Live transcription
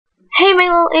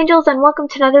little angels, and welcome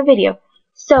to another video.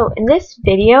 So in this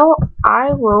video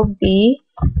I will be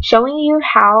showing you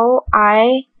how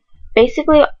I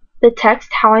basically the text,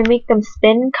 how I make them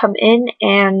spin, come in,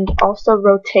 and also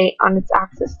rotate on its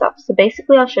axis stuff. So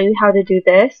basically I'll show you how to do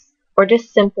this, or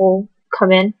just simple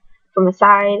come in from a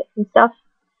side and stuff,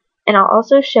 and I'll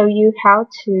also show you how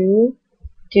to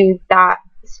do that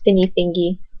spinny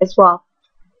thingy as well.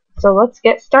 So let's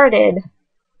get started.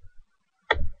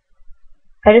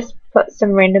 I just put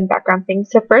some random background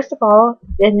things. So first of all,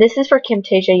 and this is for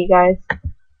Camtasia, you guys.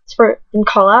 It's for in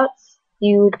callouts,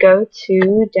 you would go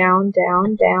to down,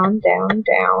 down, down, down,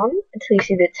 down until you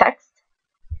see the text.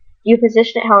 You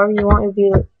position it however you want. It would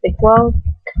be like, welcome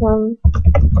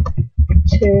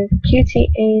to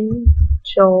QT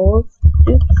Angel's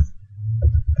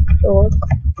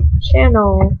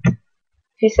channel.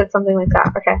 If you said something like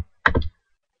that, okay.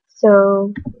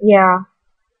 So yeah.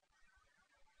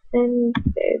 And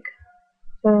big,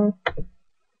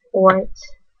 white.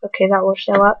 Okay, that will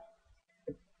show up.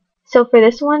 So for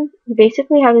this one, you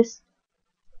basically have this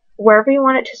wherever you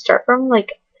want it to start from.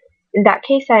 Like in that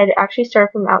case, I'd actually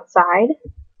start from outside.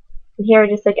 And here I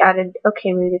just like added.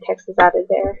 Okay, maybe the text is added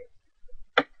there.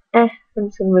 I'm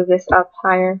just gonna move this up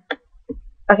higher.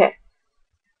 Okay.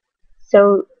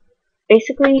 So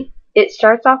basically, it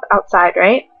starts off outside,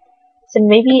 right? So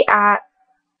maybe at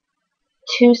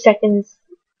 2 seconds.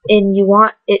 And you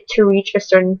want it to reach a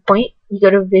certain point, you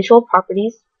go to visual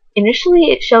properties.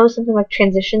 Initially it shows something like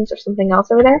transitions or something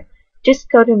else over there. Just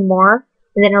go to more,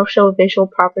 and then it'll show visual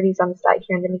properties on the side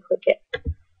here, and then you click it.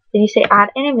 Then you say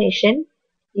add animation.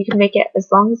 You can make it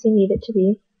as long as you need it to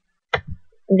be.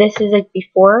 This is like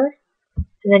before,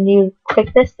 and then you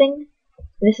click this thing.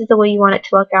 And this is the way you want it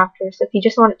to look after. So if you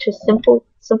just want it to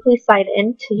simply slide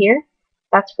into here,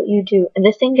 that's what you do. And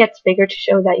this thing gets bigger to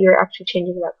show that you're actually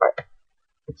changing that part.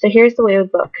 So here's the way it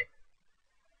would look.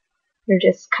 You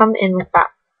just come in with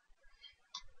that.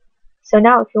 So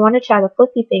now if you want to try the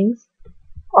flippy things,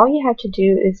 all you have to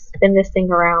do is spin this thing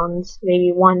around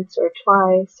maybe once or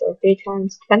twice or 3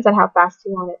 times. Depends on how fast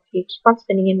you want it. If you keep on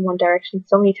spinning in one direction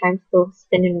so many times, it'll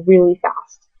spin in really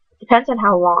fast. Depends on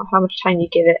how long, how much time you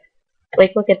give it.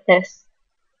 Like look at this.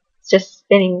 It's just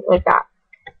spinning like that.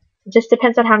 It just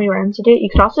depends on how many rounds you do. You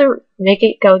could also make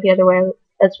it go the other way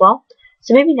as well.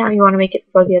 So maybe now you want to make it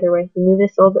go the other way. You move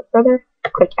this a little bit further,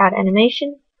 click add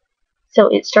animation. So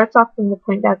it starts off from the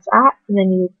point that's at, and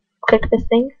then you click this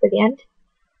thing for the end.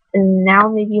 And now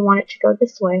maybe you want it to go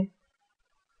this way.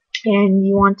 And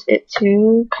you want it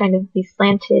to kind of be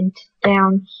slanted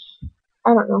down,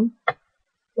 I don't know,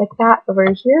 like that over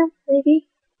here maybe.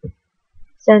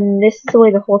 So then this is the way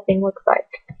the whole thing looks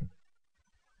like.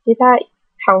 Do that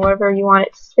however you want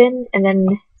it to spin, and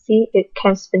then see, it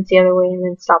kind of spins the other way and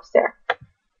then stops there.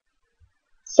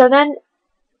 So then,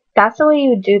 that's the way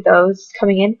you would do those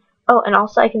coming in. Oh, and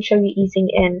also I can show you easing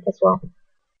in as well.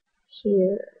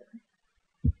 Here.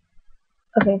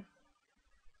 Okay.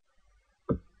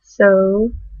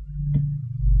 So,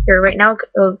 here, right now,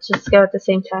 it'll just go at the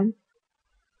same time.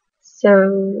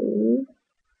 So,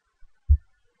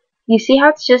 you see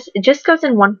how it just goes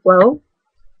in one flow,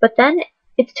 but then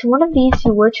if to one of these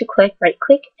you were to right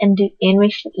click and do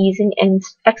animation easing and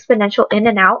exponential in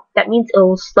and out, that means it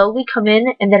will slowly come in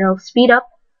and then it'll speed up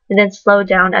and then slow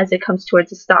down as it comes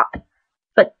towards a stop.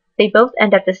 But they both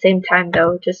end at the same time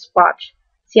though, just watch.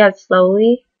 See how it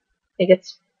slowly, it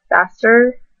gets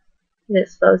faster and it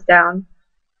slows down.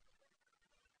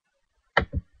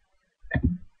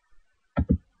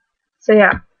 So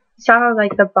yeah, you saw how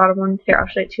like the bottom one, here I'll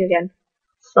show it to you again.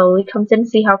 Slowly comes in,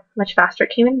 see how much faster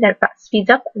it came in, then it speeds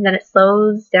up, and then it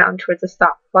slows down towards a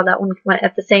stop, while that one went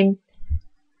at the same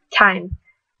time.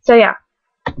 So yeah,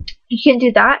 you can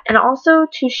do that, and also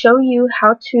to show you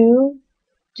how to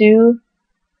do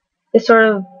the sort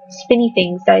of spinny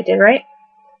things that I did, right?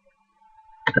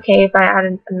 Okay, if I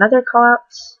add another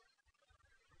callout,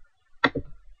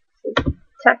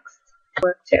 text,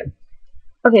 work too.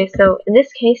 Okay, so in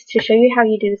this case, to show you how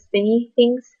you do the spinny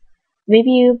things, maybe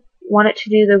you want it to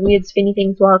do the weird spinny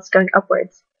things while it's going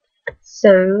upwards.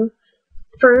 So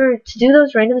to do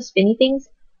those random spinny things,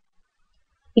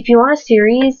 if you want a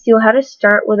series, you'll have to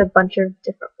start with a bunch of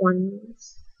different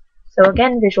ones. So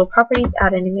again, visual properties,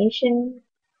 add animation,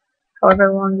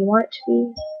 however long you want it to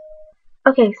be.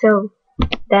 Okay, so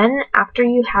then after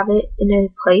you have it in a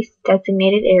place,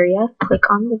 designated area, click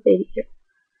on the video.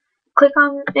 Click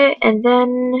on it, and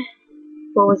then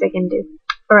what was I going to do?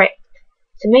 Alright.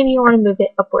 So maybe you want to move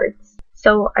it upwards.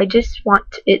 So I just want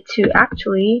it to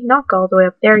actually not go all the way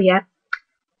up there yet.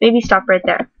 Maybe stop right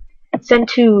there. So then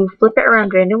to flip it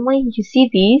around randomly, you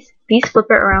see these flip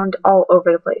it around all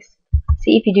over the place.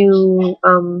 see if you do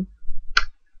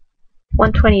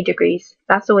 120 degrees.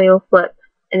 That's the way it'll flip.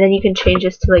 And then you can change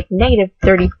this to like negative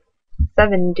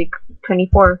 37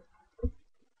 24.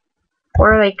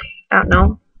 Or like, I don't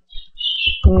know.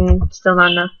 Still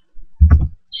not enough.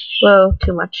 Whoa,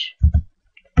 too much.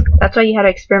 That's why you had to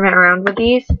experiment around with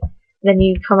these. Then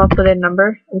you come up with a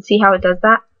number and see how it does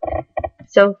that.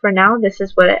 So for now, this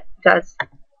is what it does.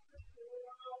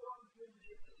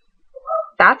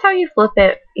 That's how you flip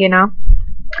it, you know.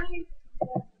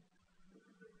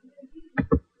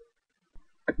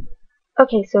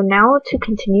 Okay, so now to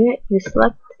continue it, you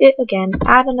select it again,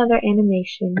 add another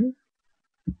animation.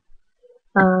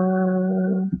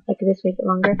 I could just make it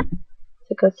longer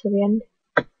so it goes to the end.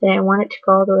 Then I want it to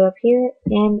go all the way up here,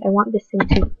 and I want this thing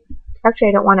to, actually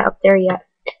I don't want it up there yet.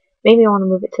 Maybe I want to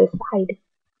move it to the side.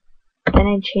 Then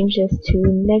I change this to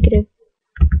negative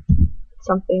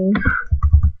something,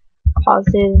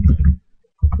 positive.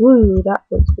 Woo, that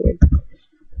was weird.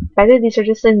 By the way, these are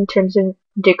just in terms of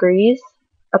degrees,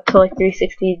 up to like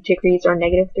 360 degrees or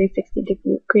negative 360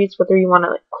 degrees, whether you want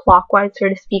to like clockwise, so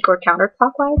to speak, or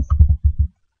counterclockwise.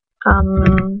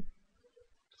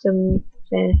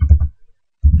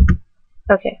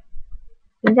 Okay.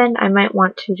 And then I might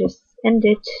want to just end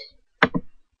it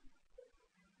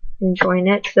and join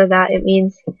it so that it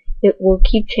means it will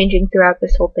keep changing throughout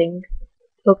this whole thing.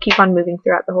 It'll keep on moving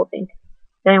throughout the whole thing.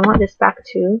 Then I want this back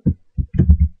to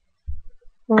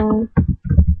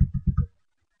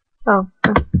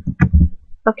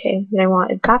okay, then I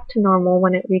want it back to normal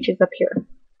when it reaches up here.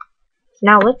 So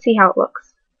now let's see how it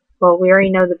looks. Well, we already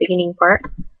know the beginning part.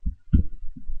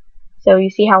 So you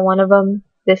see how one of them,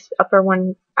 this upper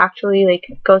one, actually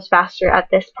like goes faster at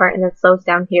this part and then slows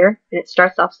down here, and it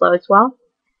starts off slow as well.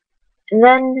 And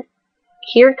then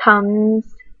here comes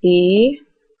the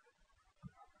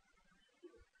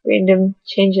random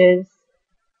changes.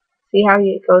 See how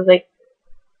it goes like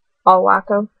all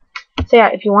wacko? So yeah,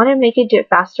 if you want to make it do it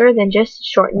faster, then just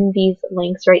shorten these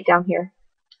links right down here.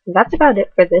 And that's about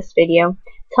it for this video.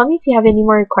 Tell me if you have any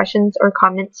more questions or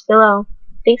comments below.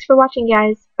 Thanks for watching,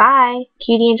 guys. Bye.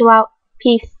 Cutie Angel out.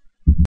 Peace.